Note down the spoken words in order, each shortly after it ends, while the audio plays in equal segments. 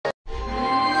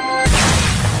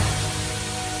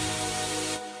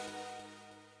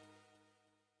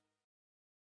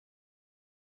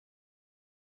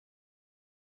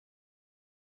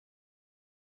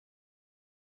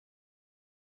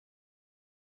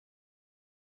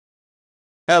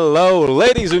Hello,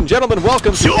 ladies and gentlemen.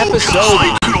 Welcome to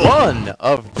episode 1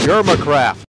 of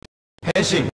Germacraft,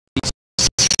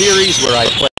 series where I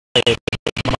play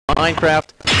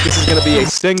Minecraft. This is going to be a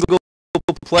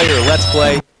single-player Let's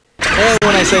Play, and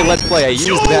when I say Let's Play, I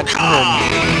use that term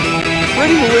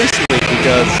pretty loosely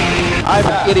because I'm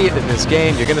an idiot in this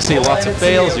game. You're going to see lots of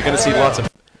fails. You're going to see lots of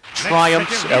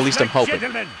triumphs. At least I'm hoping.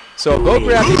 So go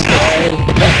grab these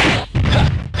guys.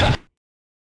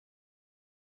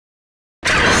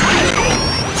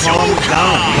 Calm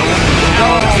down.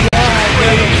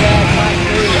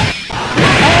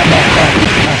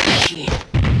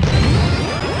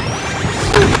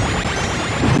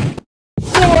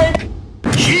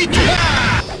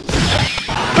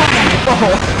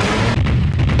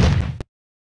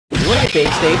 You want to get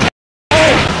bait stage?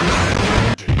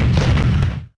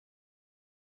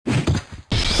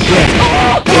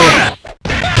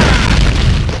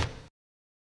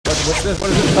 What's this? What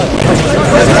is this?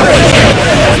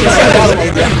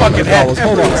 Fucking balls.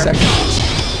 Hold on a second.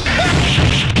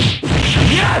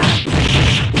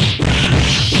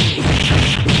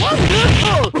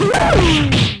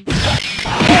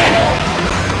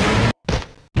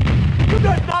 You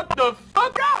got knocked the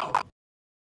fuck out!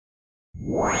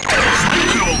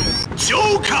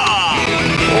 Joker!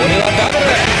 俺はダメだ。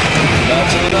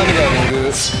夏の涙を拭う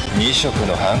2色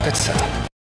のハンカチさ。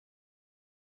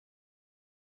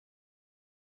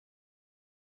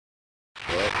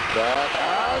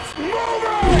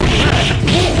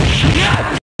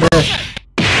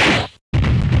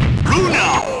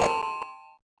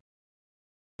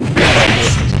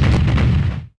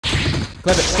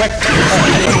Clip it, quick!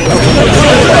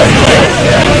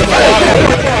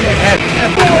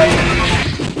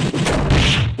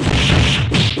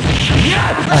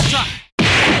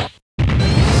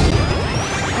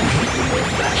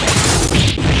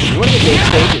 You want to get bait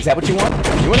stage? Is that what you want?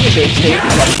 You want to get bait stage? Is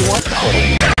that what you want?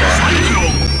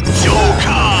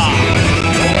 Joker!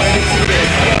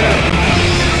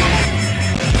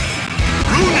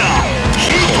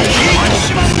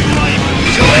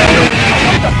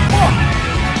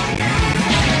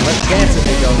 Let's dance if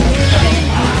they go.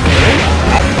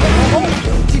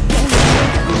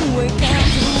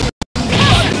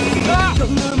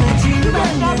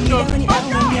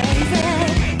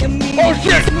 Oh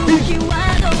shit!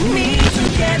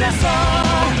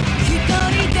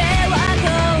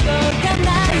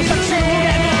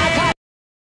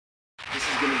 This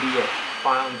is gonna be it.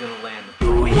 Finally gonna land.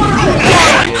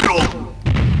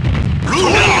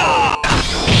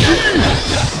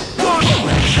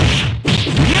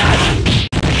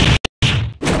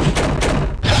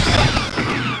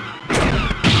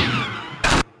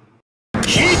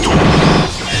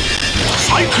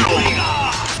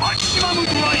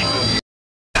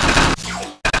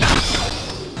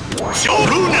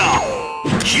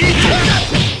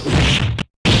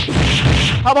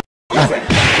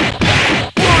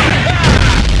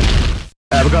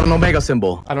 We got an Omega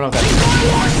symbol. I don't know if that is.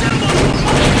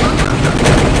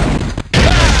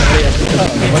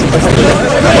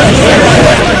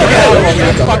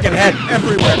 Fucking head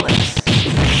everywhere.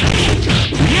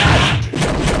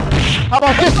 How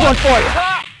about this one for you?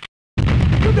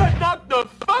 You got knocked the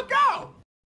fuck out!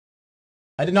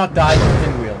 I did not die to the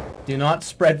pinwheel. Do not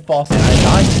spread false. I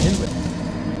died to the pinwheel.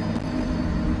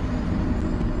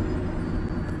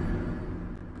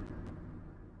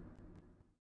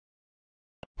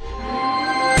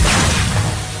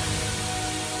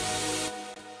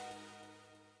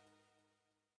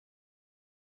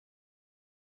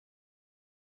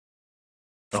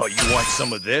 Oh, you want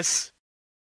some of this?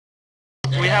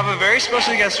 We have a very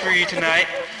special guest for you tonight.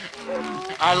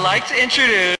 I'd like to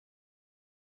introduce...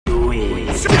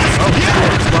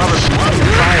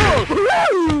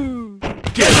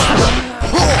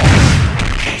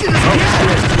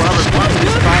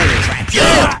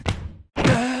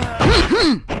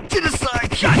 Get aside!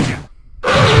 Gotcha!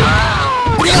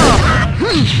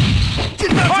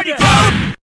 Party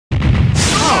time!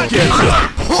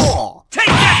 Take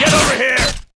that! Get over here!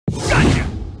 Gotcha!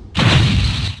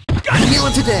 Gotcha!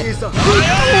 Feeling today.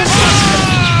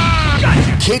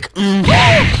 Gotcha! Kick. Get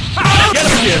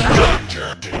over here!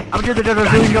 I'm doing the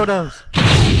dodos.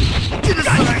 Get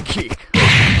aside! Kick!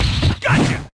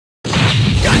 Gotcha!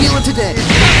 Feeling today.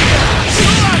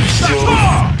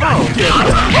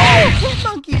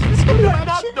 Monkeys, this could be my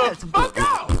Knock the fuck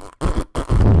out!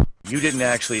 You didn't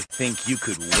actually think you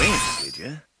could win, did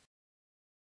you?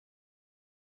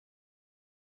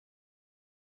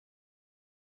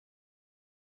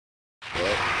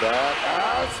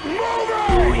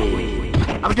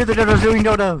 I'm doing the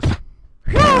dodos.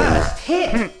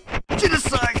 Get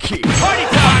aside! Kick! Party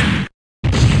time!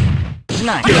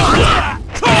 nice.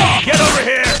 Get over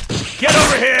here! Get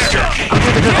over here!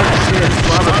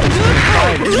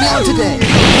 Now today.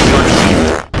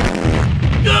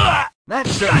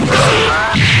 That's right.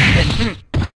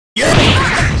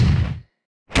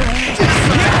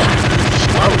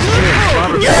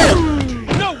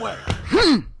 No way!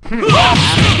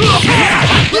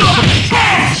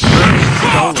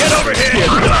 Get over here!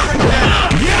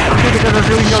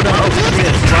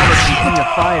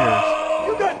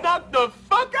 You got knocked the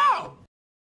fuck out!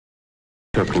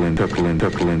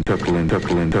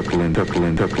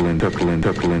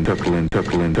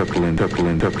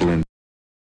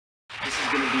 This is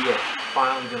gonna be it.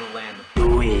 Finally gonna land.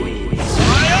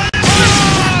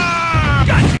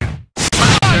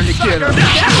 Turn to kill him.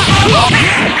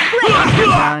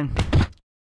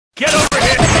 Get over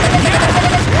here!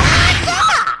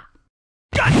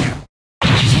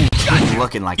 He's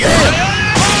looking like that.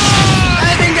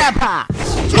 I think that pop.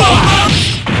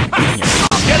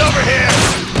 Get over here!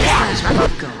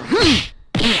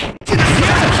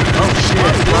 Oh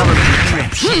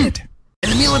shit.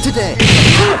 And the meal of today.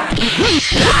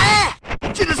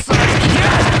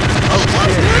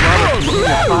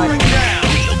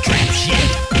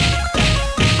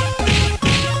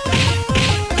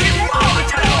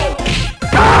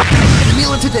 The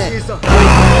meal of today.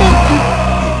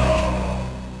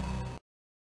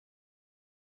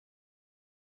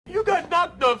 You got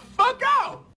knocked the fuck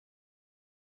out!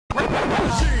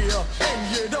 And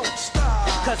you don't stop.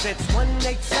 Cause it's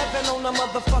 187 on the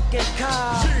motherfucking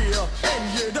car. Yeah,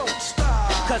 and you don't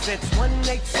stop. Cause it's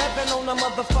 187 on the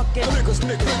motherfucking niggas,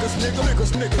 niggas, niggas,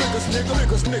 niggas, niggas,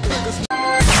 niggas, niggas, niggas.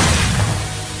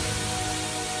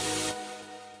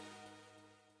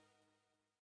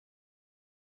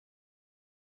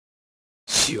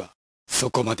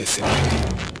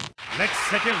 Let's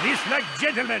settle this like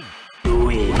gentlemen!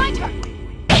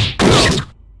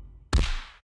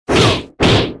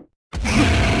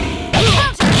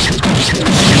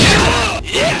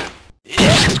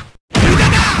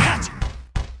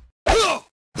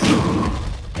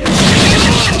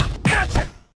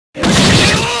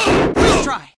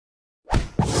 Try.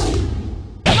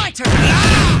 My turn.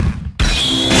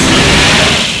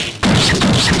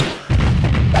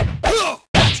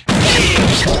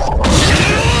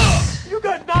 You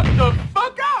got knocked the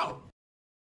fuck out!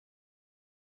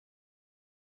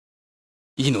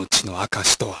 命の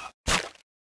証とは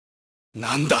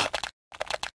何だ。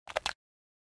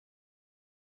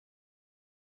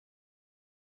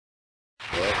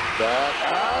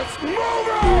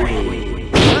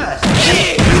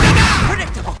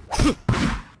Predictable.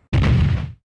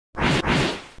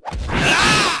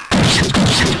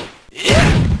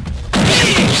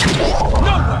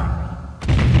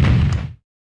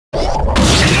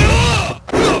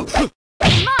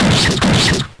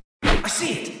 I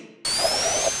see it.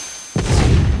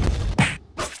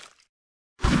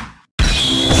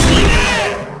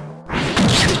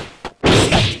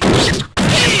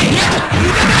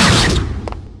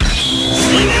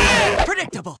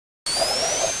 Predictable.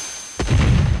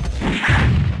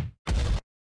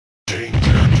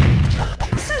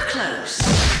 So close.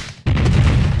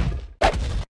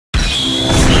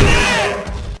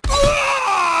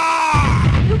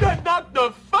 You got knocked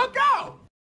the fuck out!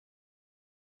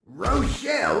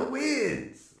 Rochelle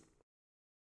wins.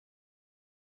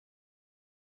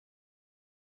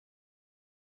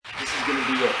 This is gonna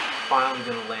be it. Finally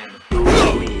gonna land.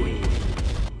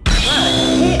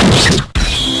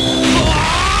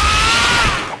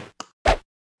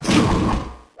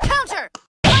 Counter!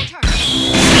 My turn!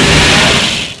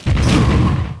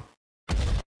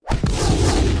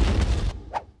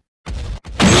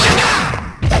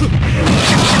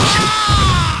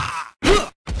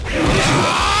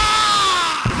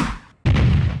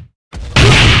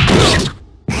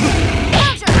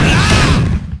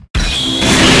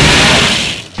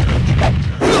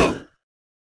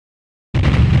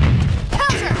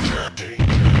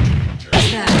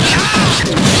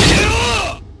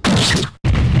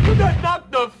 You got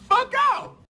knocked the fuck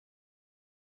out!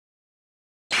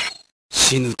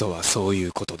 死ぬとはそうい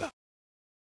うことだ。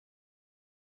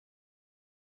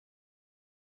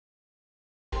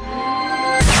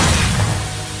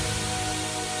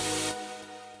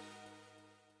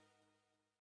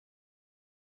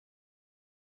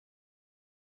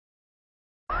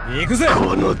行くぜ！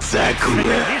この雑魚 Settle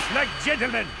が this like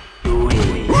gentlemen! お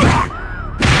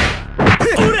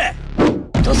れ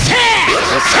とせ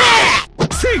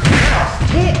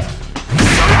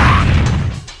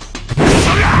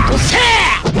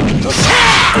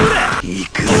行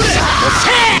くぞ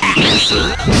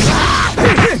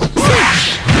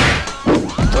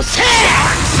とせ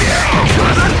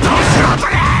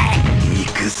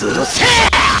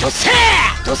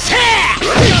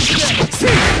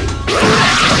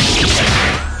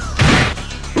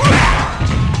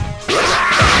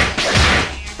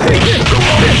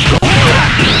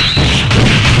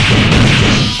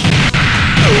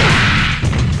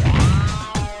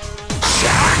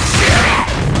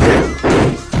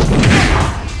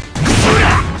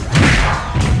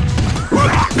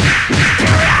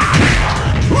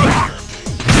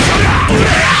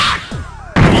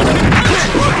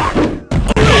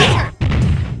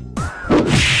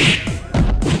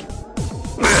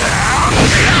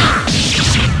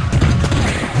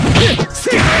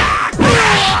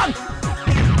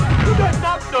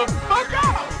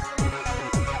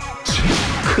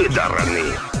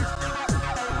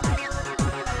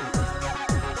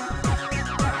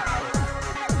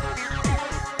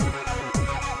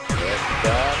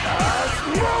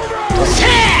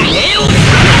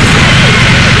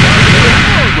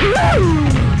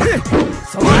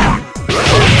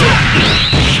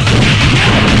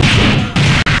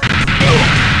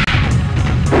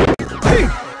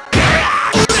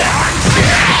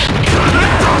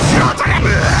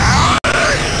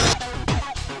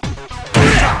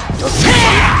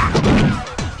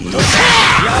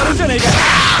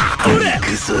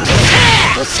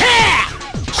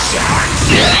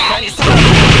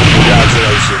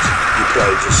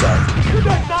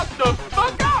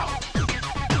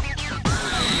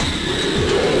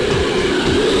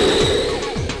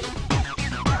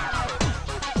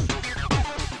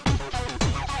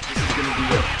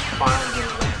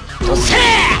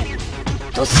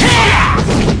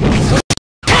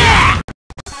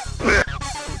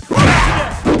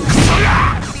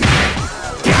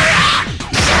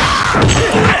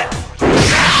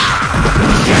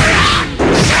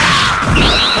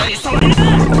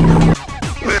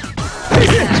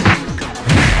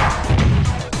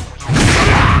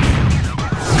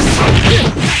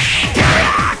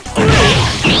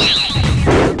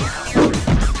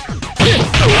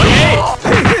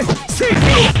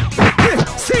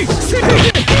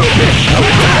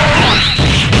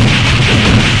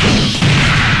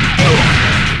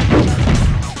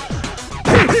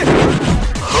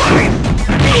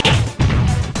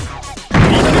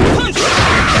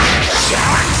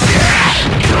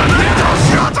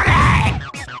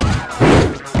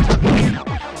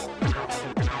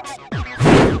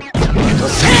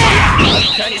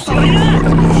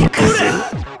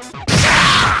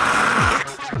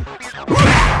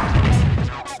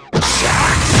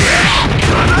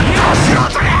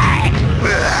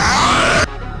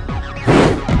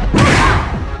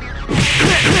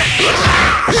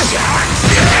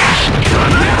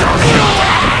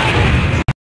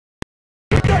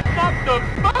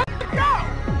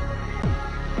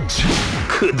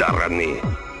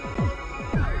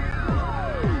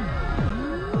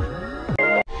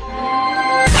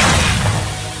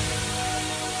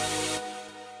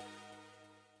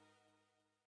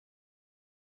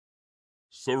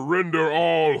Surrender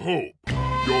all hope.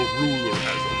 Your ruler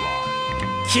has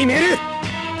arrived. 決める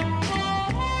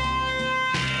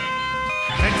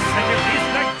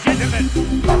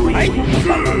Hey!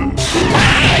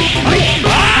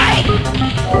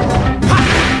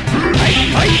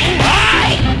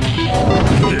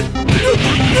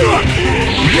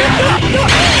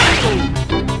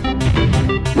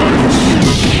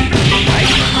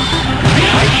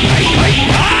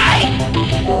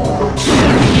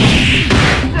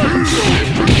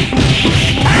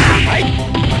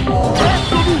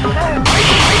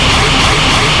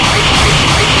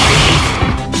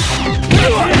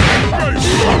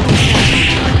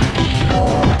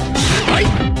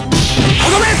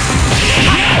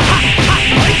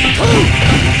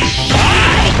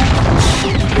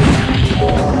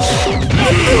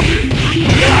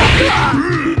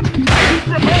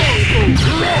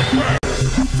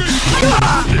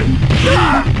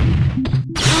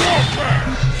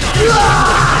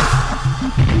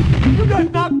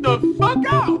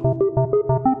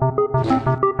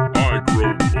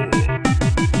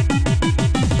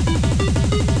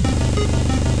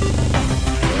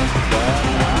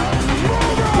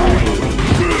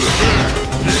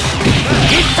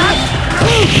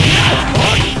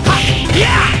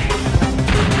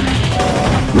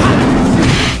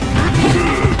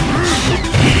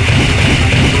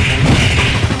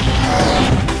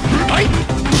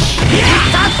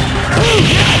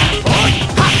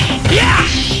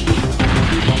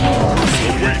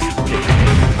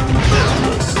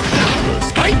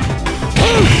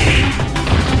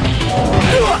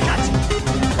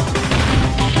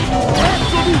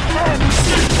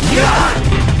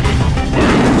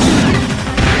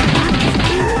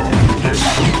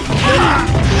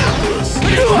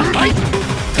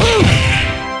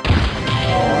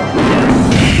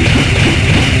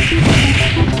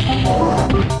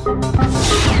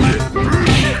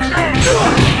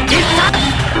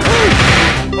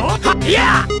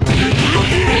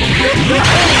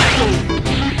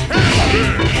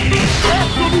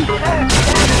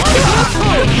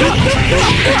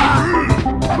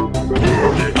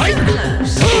 I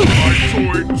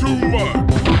toyed too much.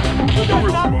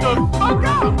 Knock the fuck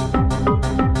out.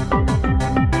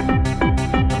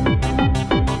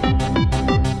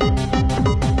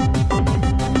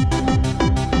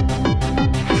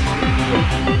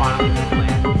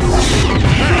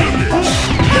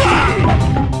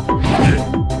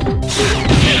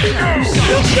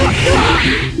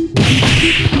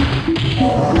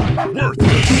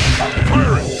 Worthless!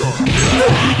 Fire it, Dark!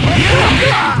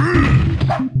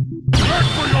 Back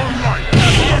for your life!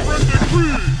 Sovereign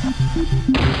decree!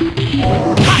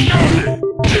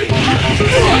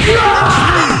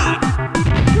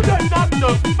 You got knocked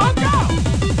the fuck out!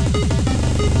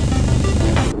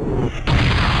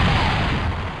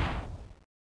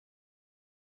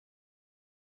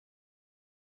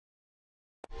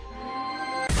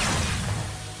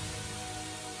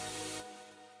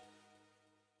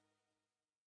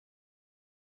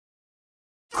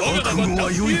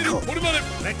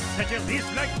 Let's settle this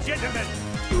like gentlemen.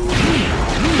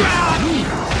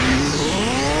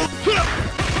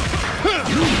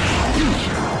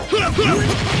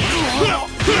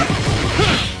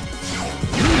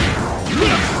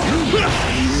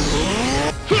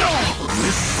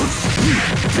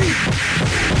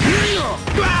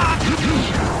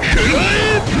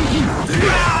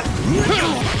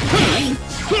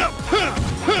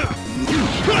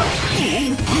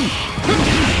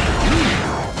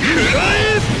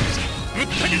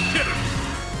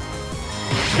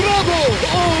 Bravo!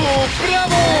 Oh,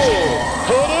 bravo!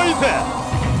 Horoize!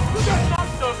 You got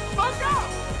knocked the fuck out!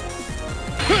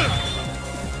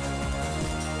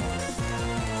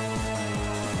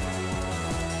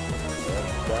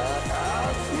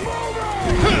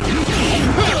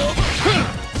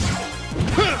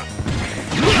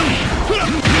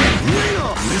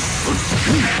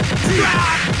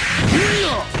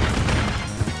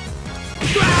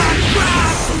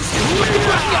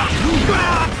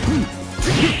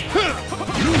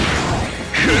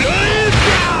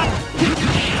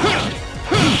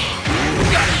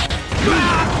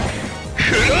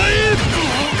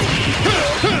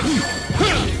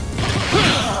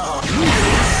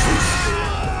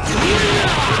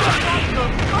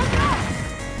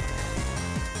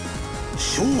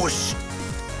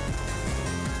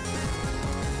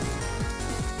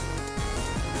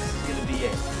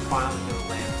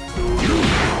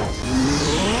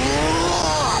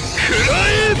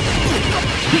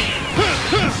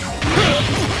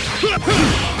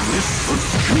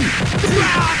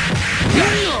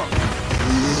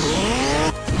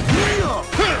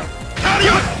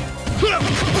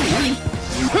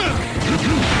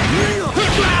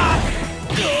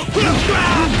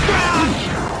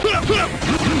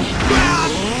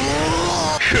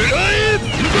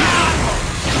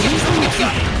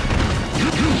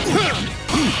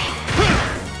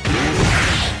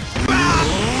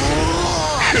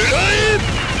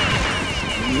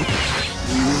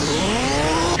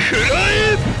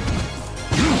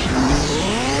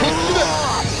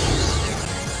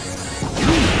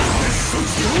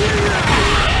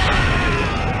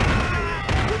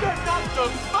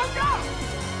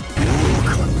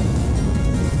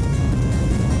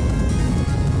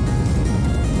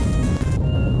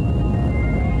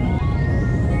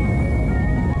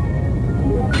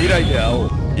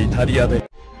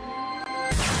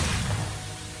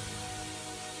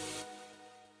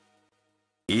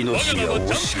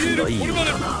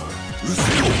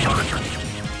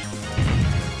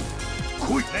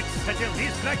 Let's settle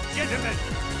this like gentlemen.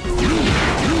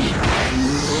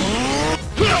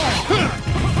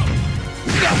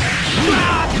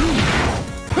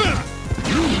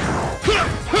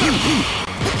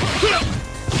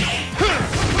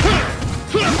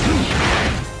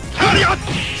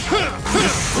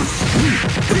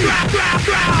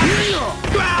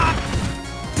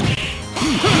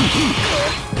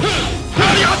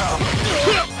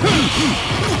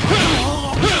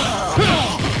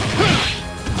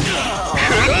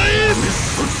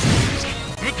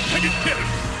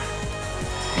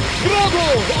 Bravo!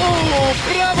 Oh,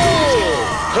 bravo!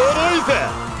 Horoize!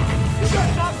 You got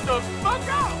knocked the fuck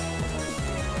out!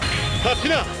 立ち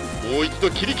な、もう一度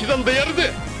切り刻んでやる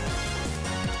ぜ。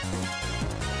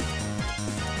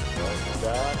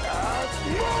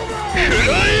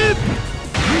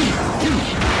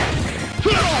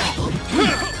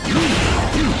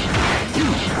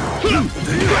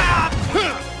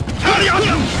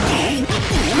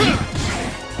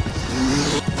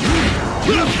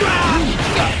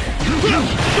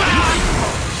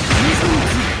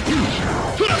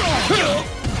食ら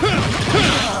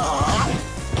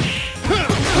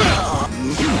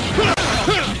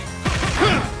え！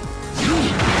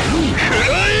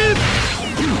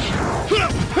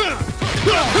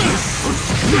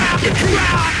ぶ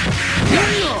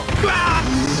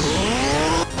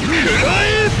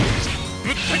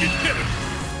った切ってやる。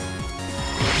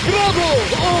ブラボー、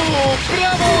おー、ブラ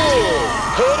ボー。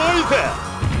軽いぜ。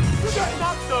 You guys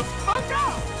knocked the fuck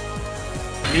out!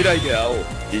 未来で会おう、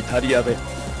イタリアで。